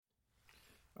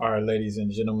All right, ladies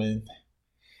and gentlemen,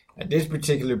 at this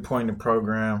particular point in the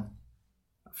program,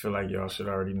 I feel like y'all should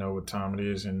already know what time it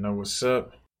is and know what's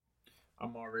up.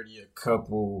 I'm already a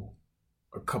couple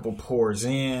pours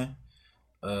in.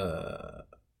 Uh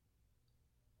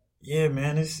yeah,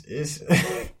 man, it's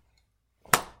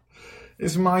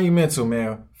it's monumental,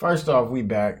 man. First off, we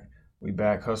back. We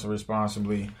back, hustle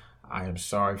responsibly. I am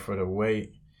sorry for the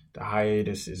wait. The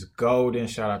hiatus is golden.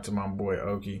 Shout out to my boy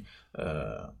Oki.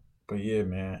 But yeah,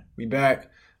 man, we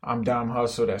back. I'm Dom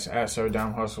Hustle. That's at Sir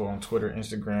Dom Hustle on Twitter,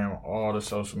 Instagram, all the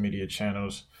social media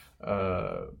channels.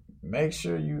 Make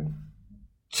sure you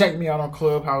check me out on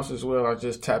Clubhouse as well. I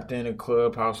just tapped into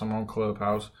Clubhouse. I'm on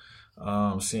Clubhouse,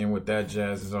 seeing what that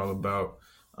jazz is all about.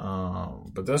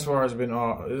 But thus far, it's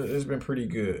been pretty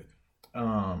good.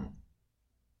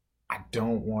 I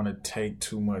don't want to take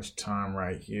too much time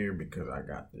right here because I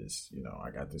got this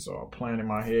all planned in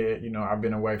my head. I've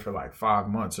been away for like 5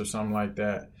 months or something like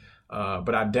that.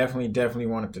 But I definitely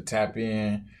wanted to tap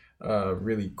in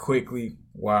really quickly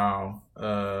while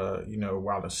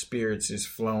the spirits is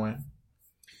flowing.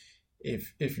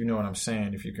 If you know what I'm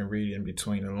saying, if you can read in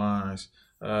between the lines.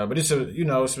 But it's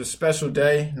a special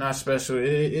day, not special.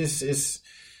 It's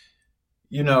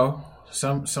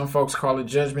some folks call it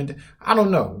Judgment Day. I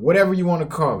don't know. Whatever you want to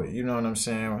call it. You know what I'm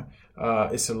saying?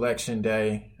 It's election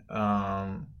day.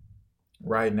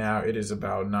 Right now it is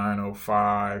about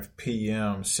 9:05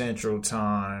 p.m. Central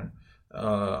Time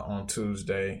on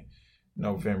Tuesday,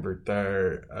 November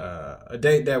 3rd. A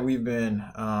date that we've been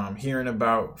hearing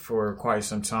about for quite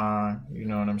some time. You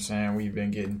know what I'm saying? We've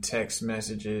been getting text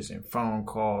messages and phone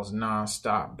calls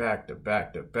nonstop, back to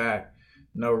back to back.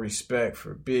 No respect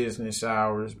for business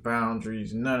hours,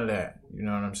 boundaries, none of that. You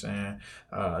know what I'm saying?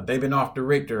 They've been off the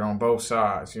Richter on both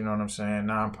sides. You know what I'm saying?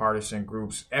 Nonpartisan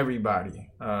groups, everybody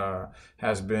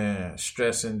has been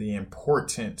stressing the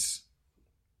importance.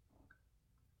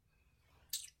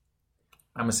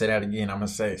 I'm going to say that again. I'm going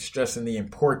to say stressing the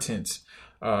importance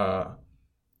of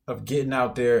getting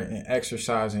out there and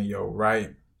exercising your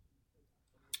right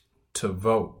to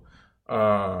vote.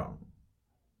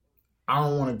 I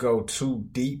don't want to go too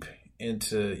deep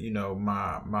into,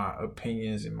 my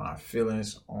opinions and my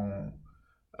feelings on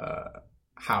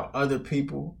how other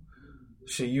people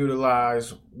should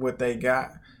utilize what they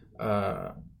got.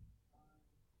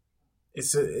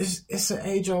 It's an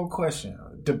age old question,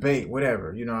 debate,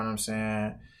 whatever. You know what I'm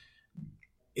saying?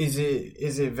 Is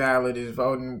it valid? Is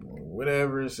voting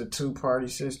whatever? It's a two-party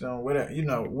system, whatever.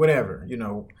 Whatever.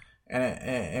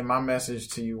 And my message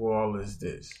to you all is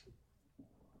this.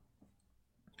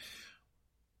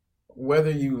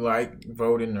 Whether you like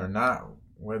voting or not,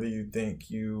 whether you think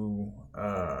you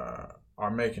are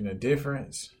making a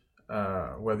difference,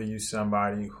 whether you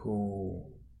somebody who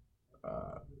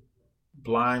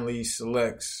blindly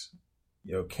selects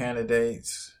your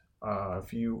candidates,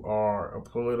 if you are a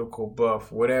political buff,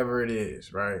 whatever it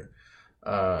is, right?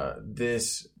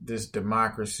 This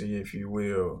democracy, if you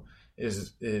will,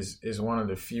 is one of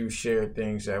the few shared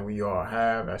things that we all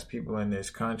have as people in this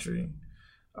country.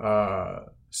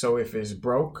 So if it's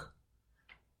broke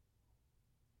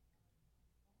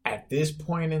at this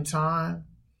point in time,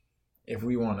 if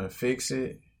we want to fix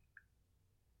it,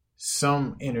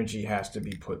 some energy has to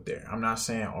be put there. I'm not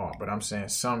saying all, but I'm saying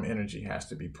some energy has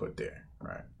to be put there,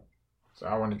 right? So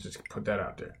I want to just put that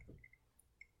out there.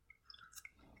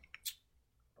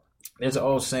 There's an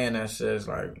old saying that says,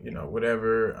 like,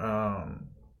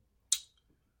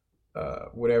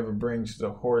 whatever brings the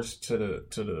horse to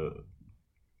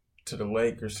the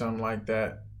lake or something like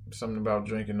that. Something about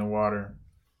drinking the water.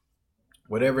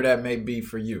 Whatever that may be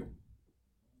for you.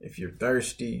 If you're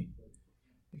thirsty,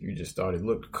 if you just thought it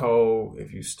looked cold,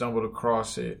 if you stumbled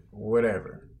across it,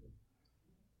 whatever.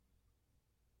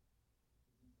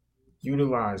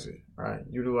 Utilize it, right?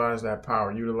 Utilize that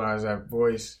power. Utilize that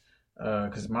voice.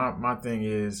 Because my thing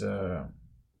is, if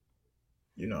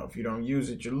you don't use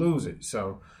it, you lose it.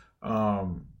 So,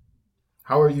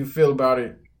 however you feel about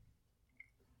it,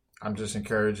 I'm just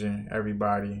encouraging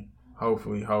everybody.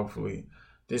 Hopefully,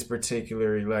 this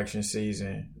particular election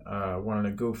season, one of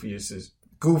the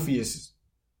goofiest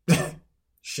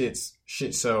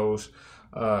shit shows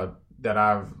that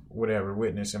I've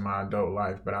witnessed in my adult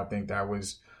life. But I think that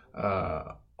was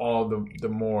all the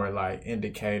more like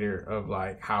indicator of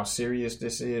like how serious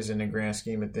this is in the grand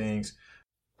scheme of things.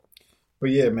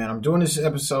 But yeah, man, I'm doing this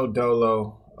episode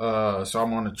dolo. So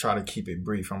I'm going to try to keep it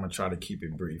brief.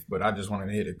 But I just wanted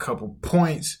to hit a couple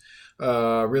points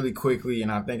really quickly.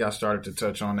 And I think I started to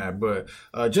touch on that. But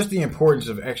just the importance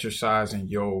of exercising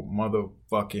your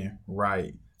motherfucking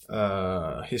right.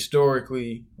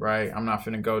 Historically, right? I'm not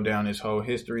finna go down this whole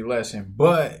history lesson.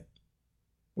 But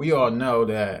we all know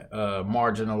that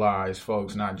marginalized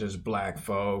folks, not just black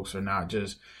folks, or not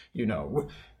just,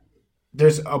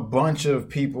 there's a bunch of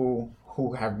people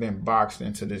who have been boxed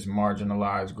into this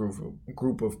marginalized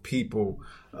group of people,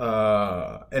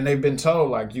 and they've been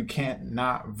told like you can't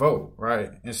not vote,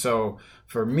 right? And so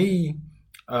for me,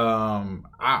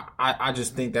 I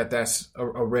just think that that's a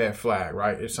red flag,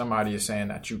 right? If somebody is saying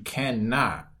that you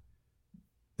cannot,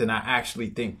 then I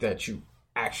actually think that you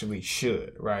actually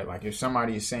should, right? Like if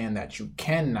somebody is saying that you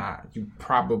cannot, you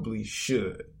probably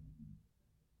should.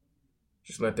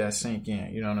 Just let that sink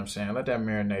in. You know what I'm saying? Let that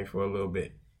marinate for a little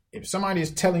bit. If somebody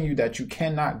is telling you that you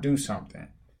cannot do something,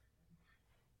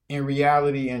 in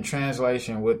reality, in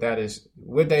translation, what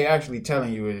they actually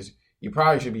telling you is you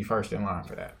probably should be first in line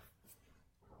for that.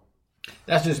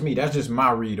 That's just me. That's just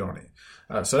my read on it.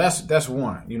 So that's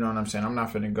one. You know what I'm saying? I'm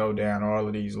not going to go down all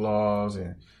of these laws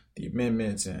and the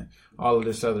amendments and all of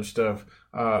this other stuff.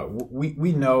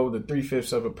 We know the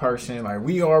 3/5 of a person. Like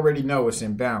we already know it's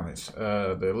in balance.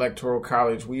 The Electoral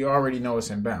College, we already know it's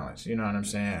in balance. You know what I'm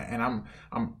saying? And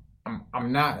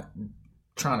I'm not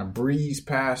trying to breeze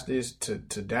past this to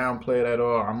downplay it at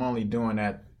all. I'm only doing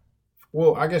that,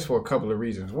 well, I guess for a couple of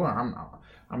reasons. One,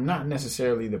 I'm not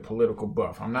necessarily the political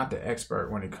buff. I'm not the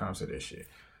expert when it comes to this shit.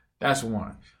 That's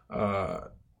one.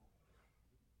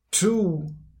 Two,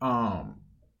 I'm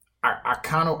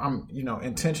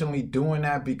intentionally doing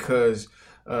that because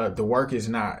the work is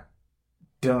not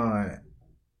done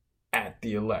at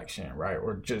the election, right?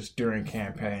 Or just during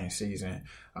campaign season.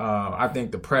 I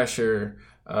think the pressure,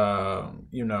 that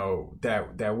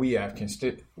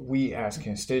we as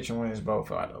constituents,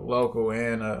 both at a local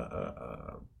and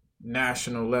a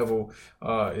national level,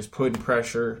 is putting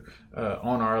pressure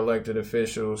on our elected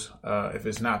officials. If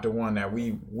it's not the one that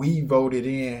we voted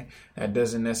in, that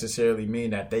doesn't necessarily mean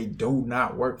that they do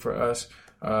not work for us.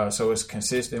 So it's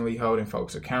consistently holding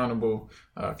folks accountable,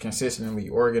 consistently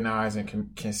organizing,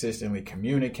 consistently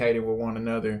communicating with one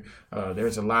another.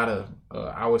 There's a lot of,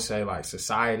 I would say, like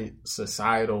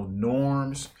societal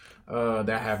norms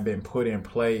that have been put in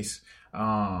place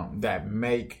that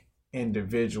make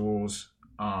individuals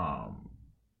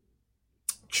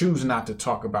choose not to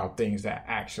talk about things that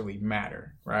actually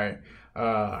matter, right?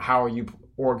 How are you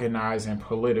organizing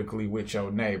politically with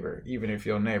your neighbor, even if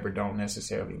your neighbor don't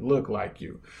necessarily look like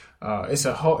you? It's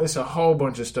a whole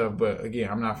bunch of stuff, but again,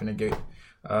 I'm not going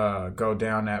to go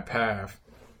down that path.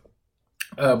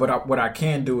 But what I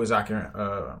can do is I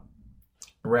can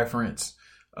reference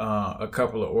a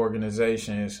couple of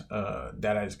organizations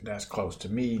that's close to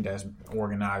me, that's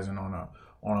organizing on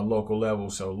a local level.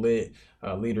 So LIT,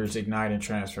 Leaders Igniting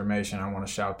Transformation. I want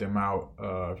to shout them out.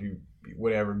 If you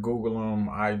Google them,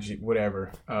 IG,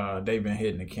 whatever. They've been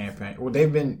hitting the campaign. Well,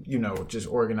 they've been, just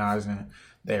organizing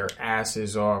their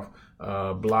asses off.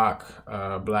 Black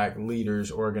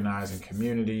leaders organizing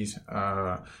communities.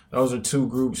 Those are two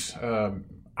groups out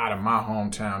of my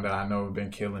hometown that I know have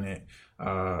been killing it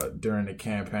during the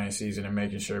campaign season and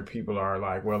making sure people are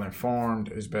like well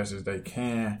informed as best as they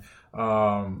can.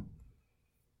 A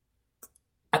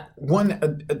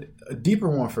deeper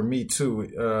one for me too,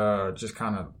 just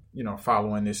kind of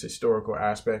following this historical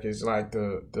aspect, is like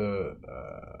the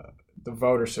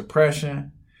voter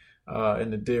suppression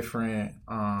and the different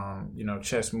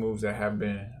chess moves that have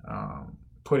been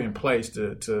put in place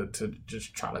to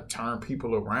just try to turn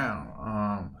people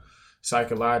around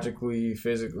psychologically,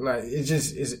 physically. Like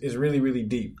it's really, really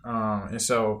deep, and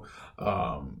so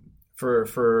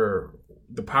for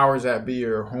the powers that be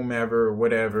or whomever,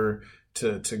 whatever,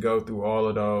 to go through all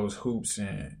of those hoops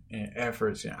and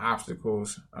efforts and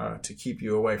obstacles to keep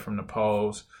you away from the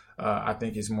polls, I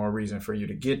think is more reason for you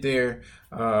to get there.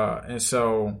 And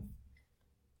so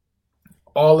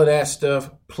all of that stuff,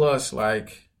 plus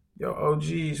like, yo,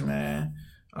 OGs, man.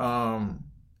 I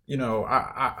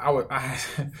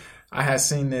had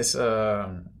seen this, I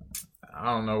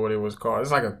don't know what it was called.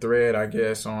 It's like a thread, I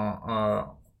guess,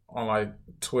 on like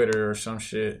Twitter or some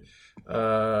shit,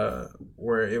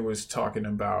 where it was talking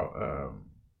about,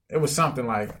 it was something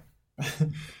like,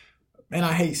 man,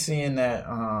 I hate seeing that,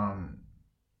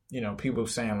 people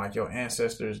saying like your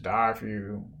ancestors died for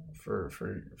you,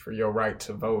 for your right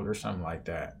to vote or something like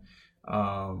that.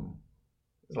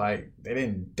 Like they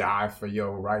didn't die for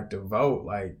your right to vote.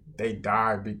 Like they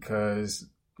died because,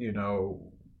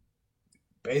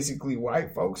 basically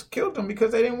white folks killed them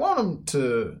because they didn't want them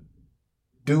to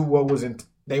do what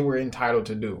they were entitled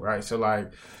to do, right? So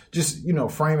like, just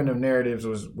framing of narratives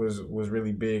was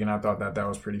really big, and I thought that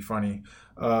was pretty funny.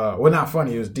 Well, not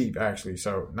funny, it was deep actually,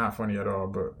 so not funny at all.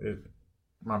 But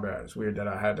my bad, it's weird that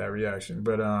I had that reaction.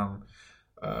 But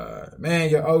man,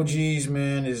 your OGs,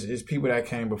 man, is people that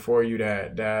came before you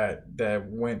that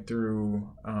went through,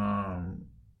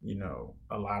 you know,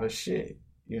 a lot of shit.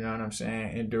 You know what I'm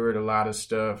saying? Endured a lot of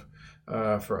stuff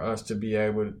for us to be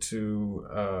able to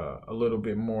a little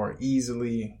bit more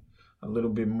easily, a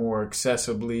little bit more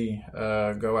accessibly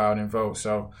go out and vote.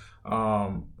 So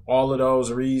all of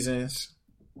those reasons.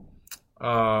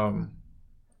 And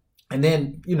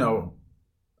then, you know,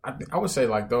 I would say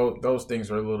like those things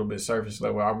are a little bit surface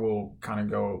level. I will kind of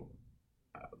go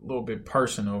a little bit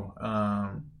personal.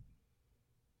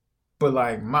 But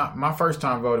like my first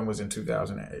time voting was in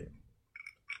 2008.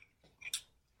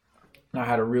 I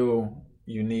had a real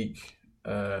unique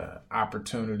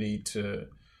opportunity to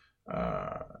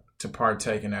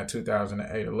partake in that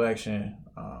 2008 election.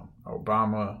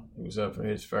 Obama, he was up for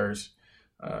his first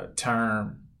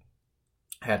term,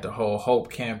 had the whole Hope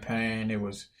campaign. It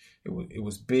was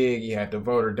big. He had the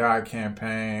Vote or Die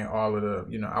campaign. All of the,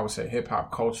 you know, I would say hip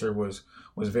hop culture was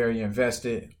very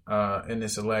invested in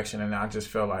this election, and I just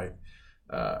felt like,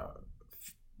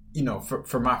 you know,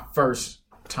 for my first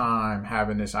time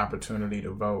having this opportunity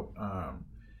to vote,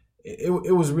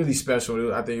 it was really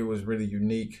special. I think it was really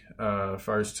unique.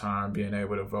 First time being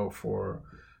able to vote for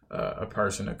a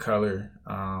person of color,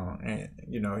 and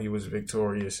you know he was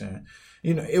victorious, and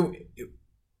you know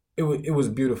it was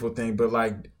a beautiful thing. But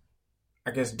like,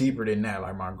 I guess deeper than that,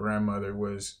 like my grandmother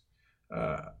was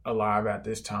alive at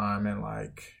this time, and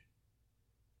like,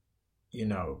 you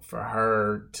know, for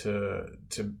her to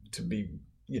be,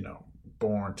 you know,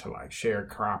 born to like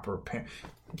sharecropper,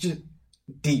 just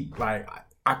deep. Like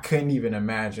I couldn't even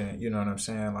imagine, you know what I'm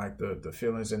saying? Like the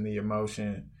feelings and the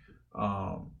emotion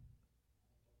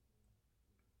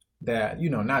that, you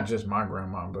know, not just my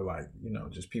grandma, but like, you know,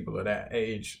 just people of that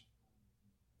age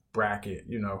bracket,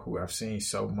 you know, who have seen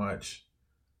so much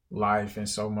life and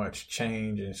so much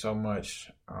change and so much,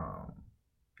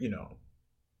 you know,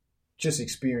 just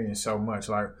experience so much.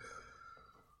 Like,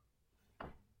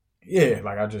 yeah,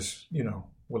 like I just, you know,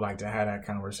 would like to have that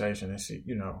conversation and see,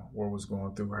 you know, what was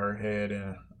going through her head.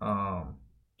 And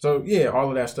so, yeah, all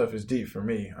of that stuff is deep for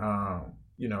me,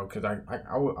 you know, because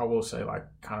I will say, like,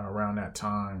 kind of around that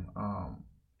time,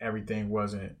 everything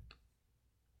wasn't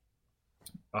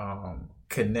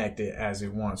connected as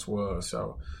it once was.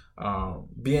 So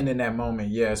being in that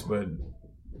moment, yes, but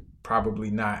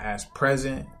probably not as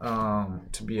present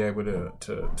to be able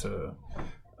to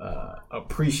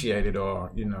appreciate it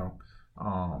all, you know,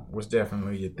 was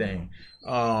definitely a thing.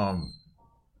 I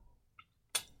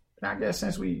guess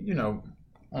since we, you know,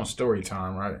 on story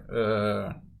time, right?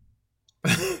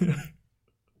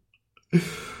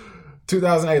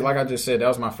 2008, like I just said, that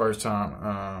was my first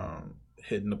time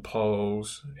hitting the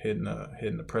polls, hitting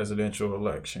the presidential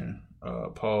election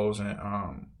polls, and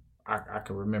I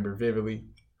can remember vividly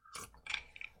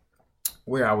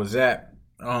where I was at.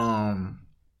 I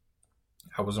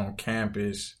was on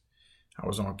campus. I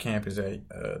was on campus at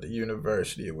the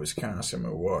University of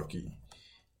Wisconsin-Milwaukee,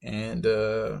 and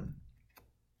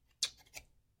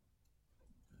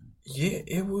yeah,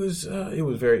 it was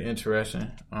very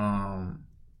interesting.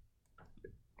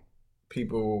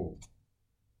 People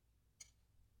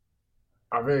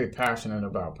are very passionate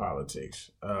about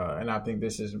politics, and I think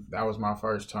that was my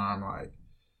first time like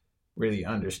really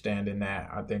understanding that.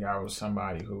 I think I was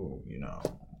somebody who, you know,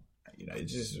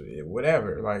 it's just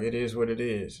whatever. Like, it is what it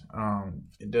is.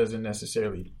 It didn't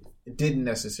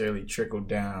necessarily trickle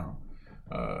down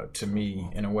to me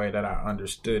in a way that I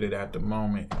understood it at the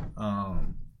moment.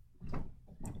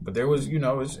 But there was, you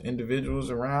know, it's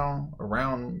individuals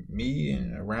around me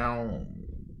and around,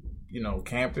 you know,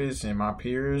 campus and my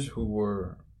peers who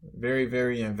were very,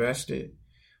 very invested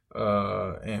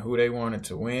in who they wanted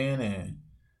to win, and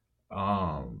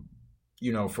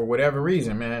you know, for whatever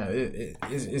reason, man,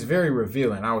 it's very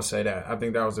revealing. I would say that. I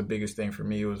think that was the biggest thing for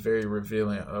me. It was very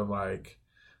revealing of like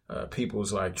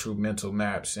people's like true mental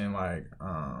maps, and like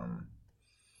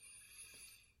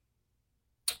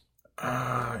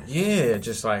yeah,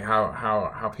 just like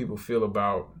how people feel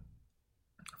about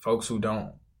folks who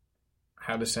don't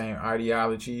have the same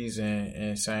ideologies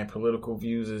and same political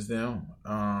views as them.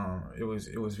 It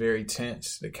was very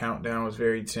tense. The countdown was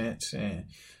very tense, and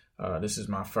this is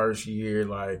my first year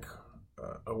like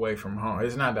away from home.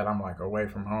 It's not that I'm like away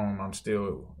from home. I'm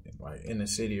still like in the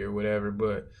city or whatever,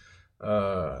 but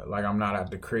like I'm not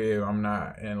at the crib. I'm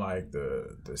not in like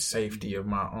the safety of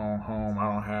my own home.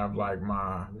 I don't have like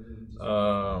my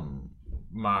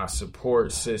my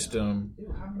support system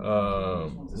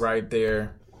right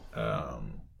there.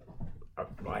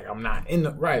 Like I'm not in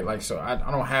the right, like, so I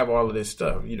don't have all of this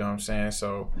stuff, you know what I'm saying?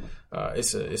 So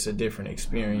it's a different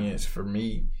experience for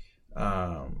me.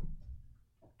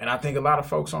 And I think a lot of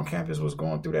folks on campus was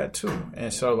going through that too.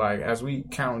 And so like as we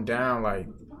count down, like,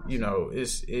 you know,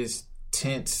 it's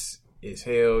tense as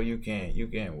hell. You can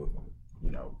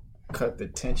cut the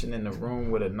tension in the room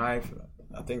with a knife.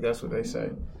 I think that's what they say.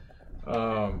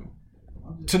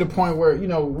 To the point where, you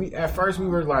know, we at first we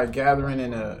were like gathering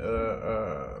in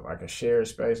a like a shared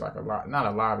space, like not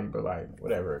a lobby, but like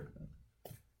whatever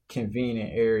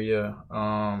convenient area.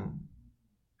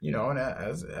 You know, and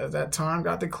as that time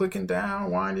got to clicking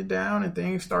down, winding down, and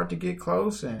things start to get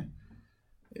close, and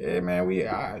yeah, man,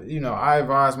 I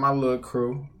advised my little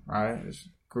crew, right, this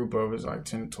group of us, like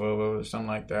 10 to 12 of us, something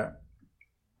like that,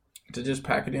 to just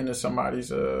pack it into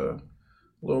somebody's little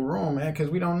room, man,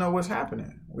 because we don't know what's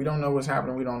happening. We don't know what's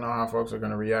happening. We don't know how folks are going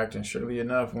to react. And surely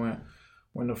enough, when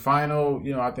the final,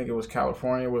 you know, I think it was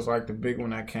California was like the big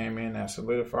one that came in that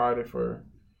solidified it for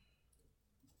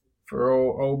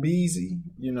old Beezy,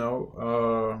 you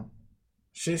know,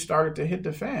 shit started to hit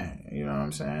the fan, you know what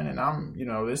I'm saying? And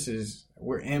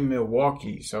we're in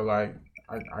Milwaukee, so like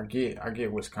I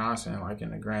get Wisconsin like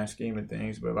in the grand scheme of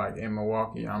things, but like in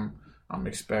Milwaukee, I'm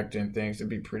expecting things to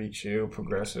be pretty chill,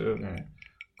 progressive, and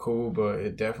cool, but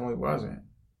it definitely wasn't.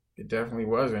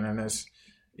 And that's,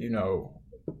 you know,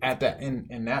 at that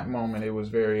in that moment, it was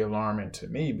very alarming to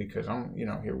me because I'm, you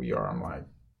know, here we are, I'm like,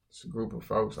 it's a group of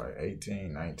folks like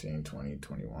 18, 19, 20,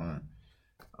 21.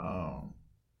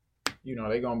 You know,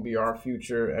 they're going to be our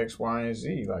future X, Y, and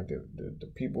Z. Like the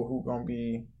people who going to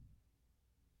be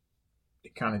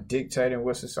kind of dictating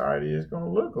what society is going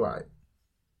to look like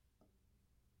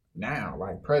now,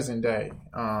 like present day.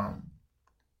 And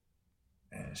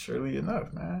surely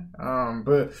enough, man.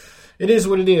 But it is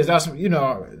what it is. That's, you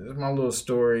know, it's my little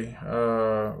story.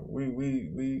 We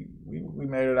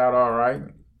made it out all right,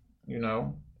 you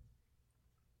know.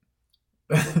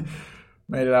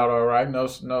 Made it out all right. No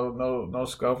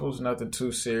scuffles. Nothing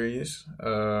too serious.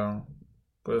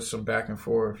 But some back and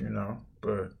forth, you know.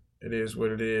 But it is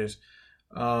what it is.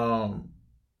 But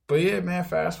yeah, man.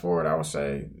 Fast forward, I would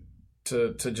say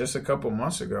to just a couple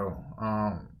months ago.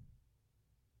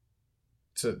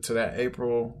 To that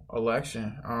April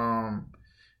election.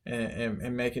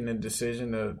 And making the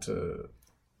decision to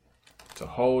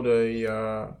hold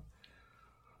an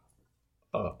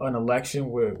election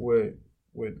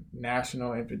with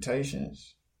national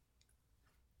invitations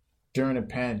during the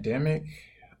pandemic.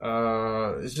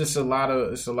 It's just a lot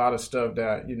of stuff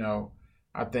that, you know,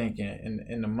 I think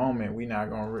in the moment we're not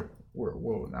gonna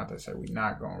not to say we're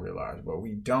not gonna realize, but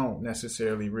we don't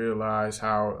necessarily realize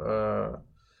how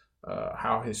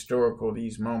historical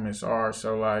these moments are.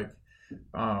 So like,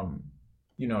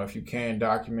 you know, if you can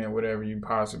document whatever you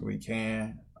possibly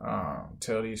can,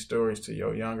 tell these stories to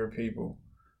your younger people.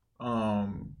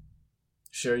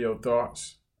 Share your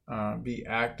thoughts. Be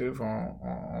active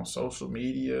on social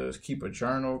medias. Keep a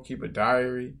journal. Keep a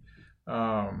diary.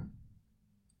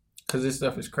 Because this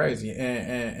stuff is crazy.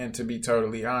 And to be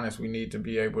totally honest, we need to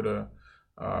be able to,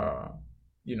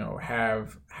 you know,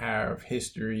 have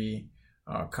history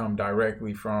come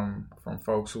directly from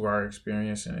folks who are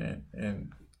experiencing it,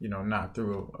 and you know, not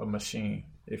through a machine,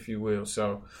 if you will.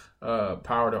 So,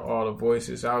 power to all the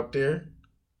voices out there.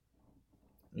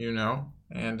 You know.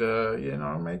 And, you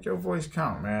know, make your voice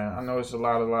count, man. I know it's a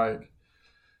lot of like,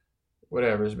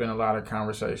 whatever. It's been a lot of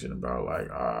conversation about like,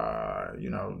 you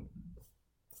know,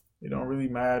 it don't really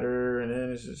matter. And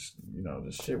then it's just, you know,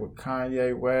 the shit with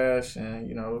Kanye West and,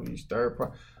 you know, these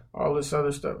all this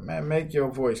other stuff. Man, make your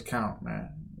voice count, man.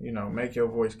 You know, make your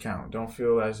voice count. Don't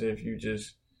feel as if you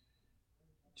just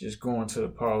going to the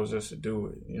polls just to do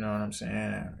it. You know what I'm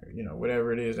saying? You know,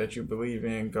 whatever it is that you believe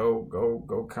in, go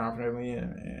confidently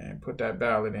and put that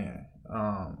ballot in.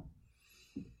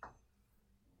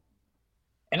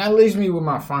 And that leaves me with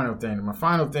my final thing. My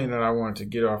final thing that I wanted to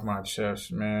get off my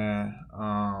chest, man.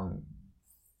 I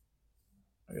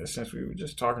guess since we were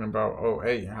just talking about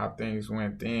 2008 and how things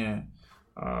went then,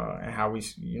 and how we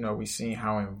seen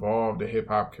how involved the hip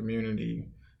hop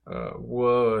community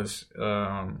was.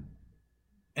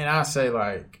 And I say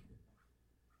like,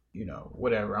 you know,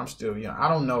 whatever, I'm still young. I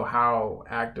don't know how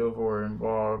active or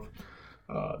involved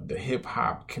the hip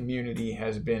hop community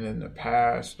has been in the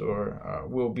past or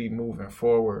will be moving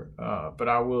forward. But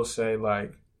I will say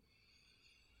like,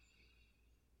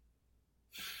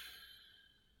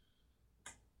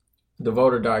 the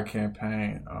Vote or Die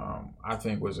campaign, I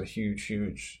think was a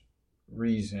huge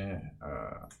reason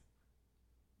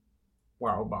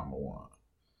why Obama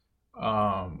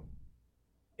won.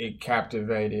 It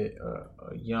captivated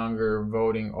a younger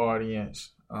voting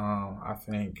audience. I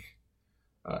think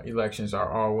elections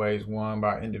are always won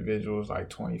by individuals like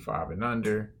 25 and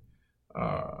under.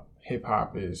 hip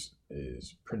hop is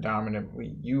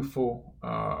predominantly youthful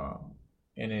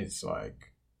in its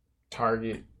like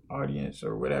target audience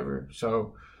or whatever.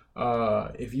 So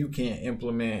if you can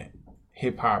implement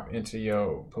hip hop into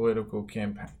your political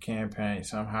campaign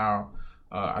somehow,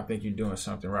 I think you're doing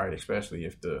something right, especially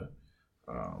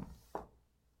um,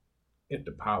 if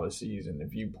the policies and the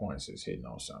viewpoints is hitting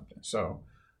on something. So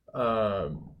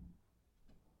um,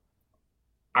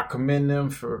 I commend them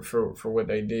for what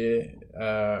they did,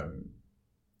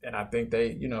 and I think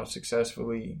they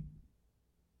successfully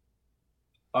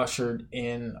ushered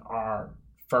in our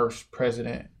first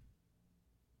president,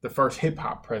 the first hip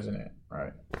hop president,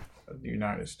 right, of the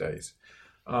United States.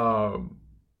 Um,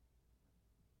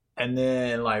 and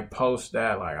then like post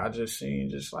that, like I just seen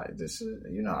just like this is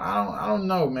I don't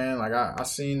know, man. Like I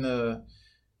seen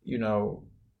you know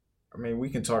I mean, we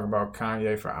can talk about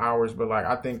Kanye for hours, but like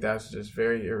I think that's just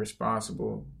very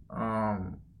irresponsible.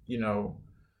 You know,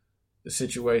 the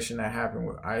situation that happened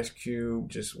with Ice Cube,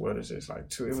 just what is this,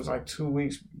 like it was like 2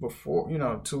 weeks before,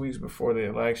 2 weeks before the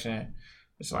election.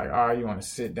 It's like, all right, you want to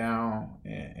sit down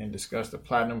and discuss the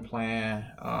platinum plan,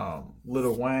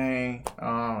 Lil Wayne,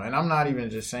 and I'm not even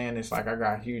just saying this, like I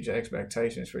got huge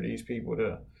expectations for these people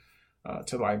to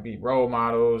like be role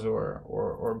models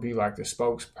or be like the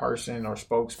spokesperson or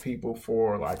spokespeople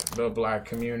for like the Black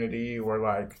community or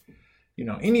like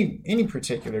any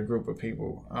particular group of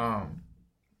people.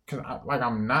 Cause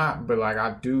I'm not, but like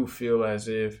I do feel as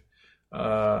if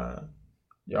y'all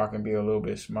can be a little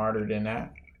bit smarter than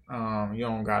that. You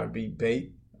don't gotta be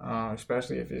bait,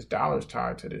 especially if it's dollars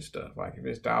tied to this stuff. Like if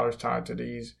it's dollars tied to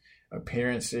these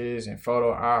appearances and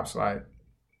photo ops, like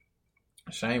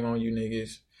shame on you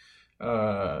niggas.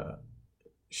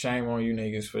 Shame on you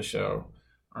niggas for sure.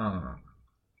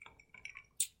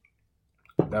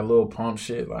 That little pump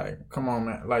shit, like, come on,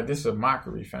 man. Like, this is a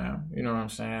mockery, fam. You know what I'm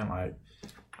saying? Like,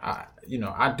 I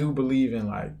do believe in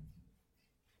like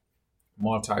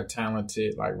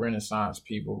multi-talented, like Renaissance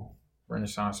people,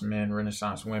 Renaissance men,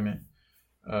 Renaissance women.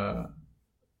 But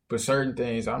certain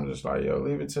things, I'm just like, yo,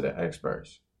 leave it to the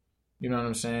experts. You know what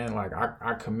I'm saying? Like,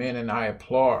 I commend and I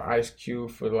applaud Ice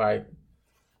Cube for like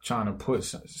trying to put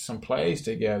some plays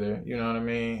together, you know what I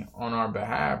mean, on our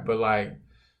behalf. But like,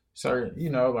 certain,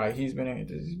 like he's been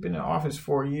in office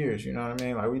 4 years, you know what I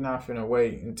mean? Like, we're not finna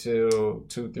wait until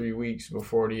 2-3 weeks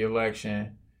before the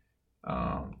election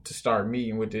to start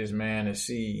meeting with this man to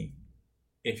see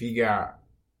if he got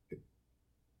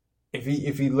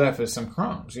if he left us some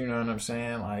crumbs, you know what I'm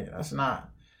saying? Like,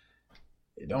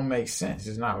 it don't make sense.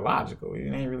 It's not logical.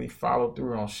 It ain't really followed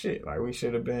through on shit. Like, we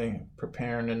should have been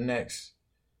preparing the next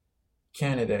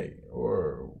candidate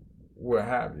or what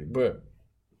have you. But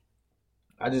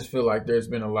I just feel like there's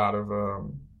been a lot of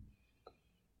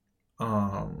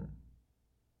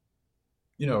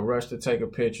rush to take a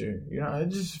picture. It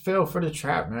just fell for the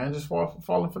trap, man. Just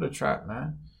falling for the trap,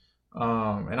 man.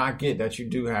 And I get that you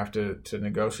do have to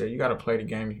negotiate. You got to play the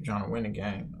game if you're trying to win the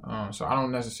game. So I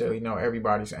don't necessarily know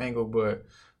everybody's angle, but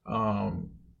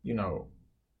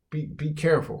be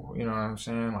careful. You know what I'm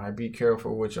saying? Like, be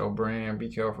careful with your brand. Be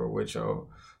careful with your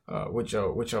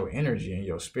energy and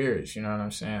your spirits. You know what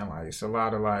I'm saying? Like, it's a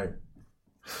lot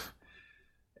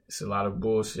of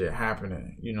bullshit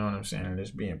happening. You know what I'm saying? And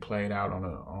it's being played out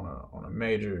on a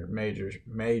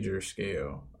major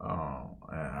scale.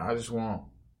 And I just want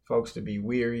folks to be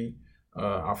weary.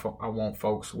 I want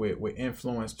folks with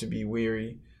influence to be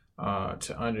weary,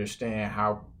 to understand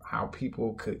how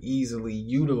people could easily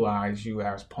utilize you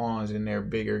as pawns in their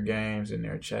bigger games and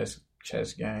their chess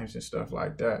games and stuff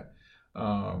like that.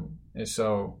 And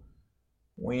so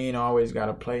we ain't always got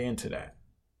to play into that.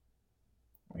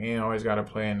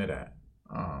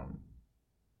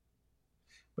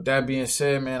 With that being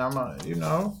said, man,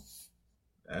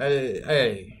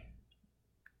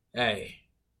 hey,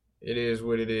 it is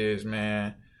what it is,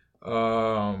 man.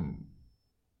 I'm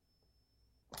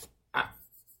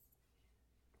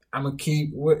gonna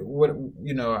keep what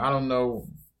I don't know.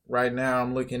 Right now,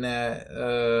 I'm looking at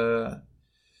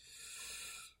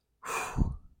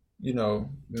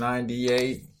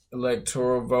 98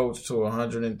 electoral votes to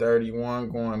 131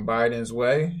 going Biden's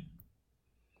way.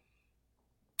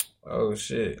 Oh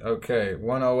shit. Okay,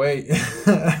 108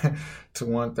 to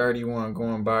 131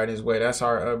 going Biden's way. That's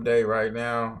our update right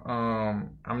now.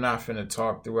 I'm not finna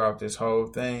talk throughout this whole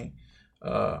thing.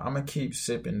 I'm gonna keep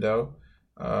sipping though.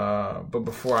 But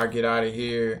before I get out of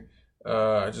here,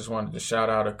 I just wanted to shout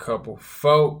out a couple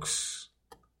folks.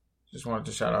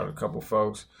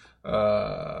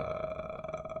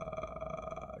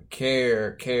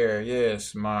 CARE,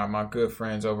 yes, my good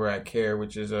friends over at CARE,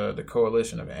 which is the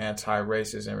Coalition of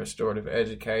Anti-Racist and Restorative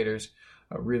Educators.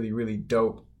 a really, really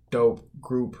dope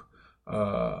group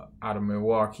out of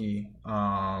Milwaukee.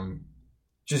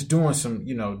 Just doing some,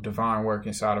 divine work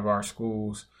inside of our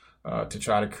schools to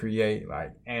try to create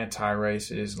like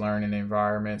anti-racist learning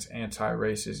environments,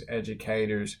 anti-racist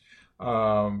educators.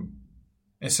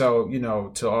 And so,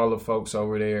 to all the folks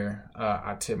over there,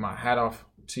 I tip my hat off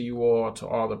to you all, to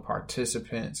all the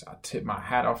participants. I tip my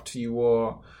hat off to you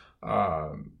all,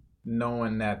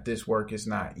 knowing that this work is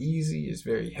not easy. It's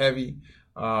very heavy.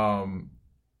 Kudos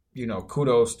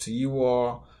to you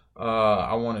all.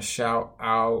 I want to shout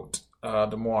out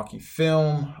the Milwaukee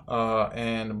Film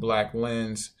and the Black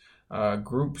Lens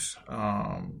groups.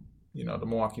 The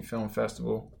Milwaukee Film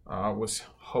Festival was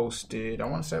hosted, I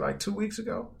want to say like 2 weeks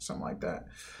ago, something like that.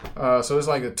 So it's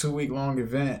like a 2-week long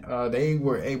event. They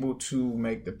were able to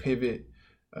make the pivot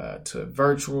to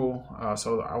virtual.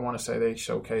 So I want to say they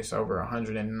showcased over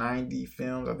 190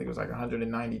 films. I think it was like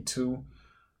 192,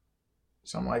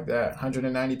 something like that.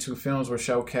 192 films were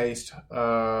showcased.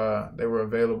 They were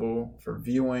available for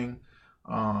viewing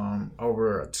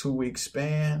over a 2-week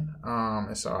span.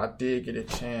 And so I did get a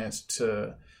chance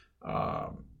to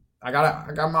I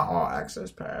got my all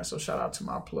access pass, so shout out to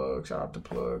my plug. Shout out to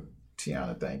plug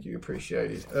Tiana, thank you,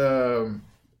 appreciate it.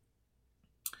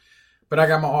 But I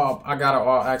got an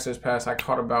all access pass. I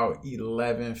caught about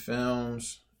 11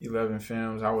 films. I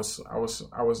was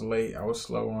late. I was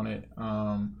slow on it.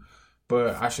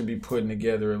 But I should be putting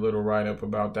together a little write up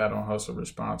about that on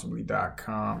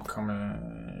hustleresponsibly.com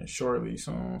coming shortly,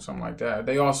 soon, something like that.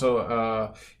 They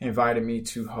also invited me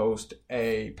to host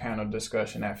a panel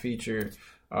discussion that featured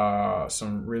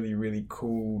some really, really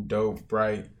cool, dope,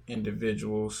 bright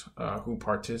individuals who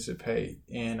participate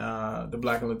in the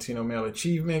Black and Latino Male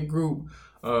Achievement Group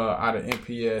out of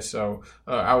NPS. So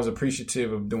I was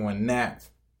appreciative of doing that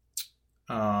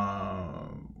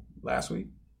last week,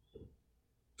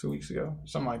 2 weeks ago,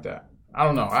 something like that. I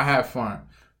don't know. I had fun.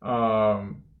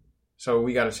 So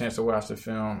we got a chance to watch the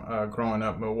film Growing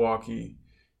Up Milwaukee.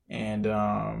 And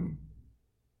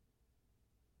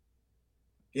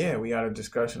we had a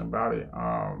discussion about it.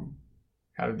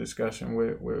 Had a discussion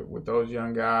with those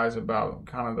young guys about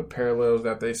kind of the parallels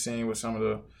that they seen with some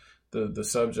of the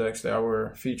subjects that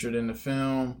were featured in the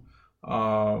film.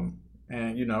 And,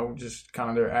 just kind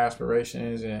of their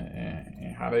aspirations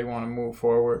and how they want to move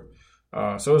forward.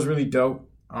 So it's really dope.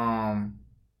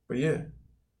 But yeah,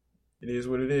 it is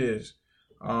what it is.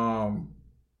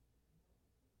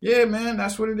 Yeah, man,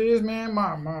 that's what it is, man.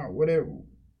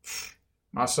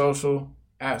 My social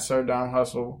at Sir Dom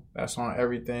Hustle. That's on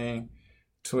everything.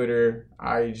 Twitter,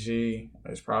 IG.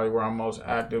 It's probably where I'm most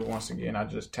active. Once again, I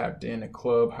just tapped in the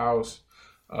Clubhouse.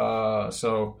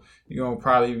 So you're gonna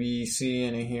probably be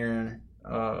seeing and hearing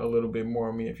a little bit more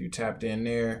of me if you tapped in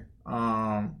there.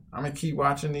 I'm gonna keep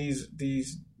watching these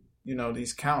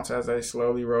counts as they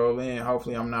slowly roll in.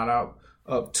 Hopefully I'm not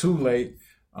up too late.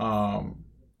 Want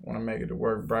to make it to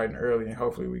work bright and early, and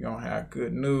hopefully we're gonna have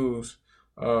good news.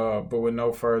 But with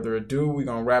no further ado, we're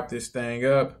gonna wrap this thing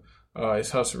up.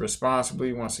 It's Hustle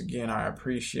Responsibly. Once again, I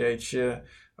appreciate you.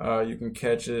 You can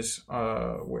catch us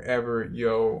wherever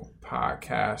your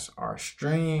podcasts are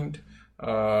streamed.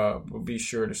 But be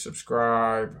sure to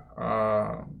subscribe.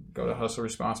 Go to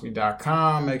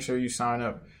hustleresponsibly.com. Make sure you sign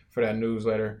up for that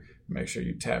newsletter. Make sure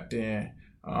you tapped in.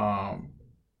 I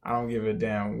don't give a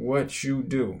damn what you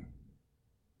do.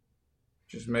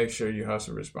 Just make sure you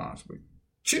hustle responsibly.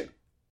 Cheers.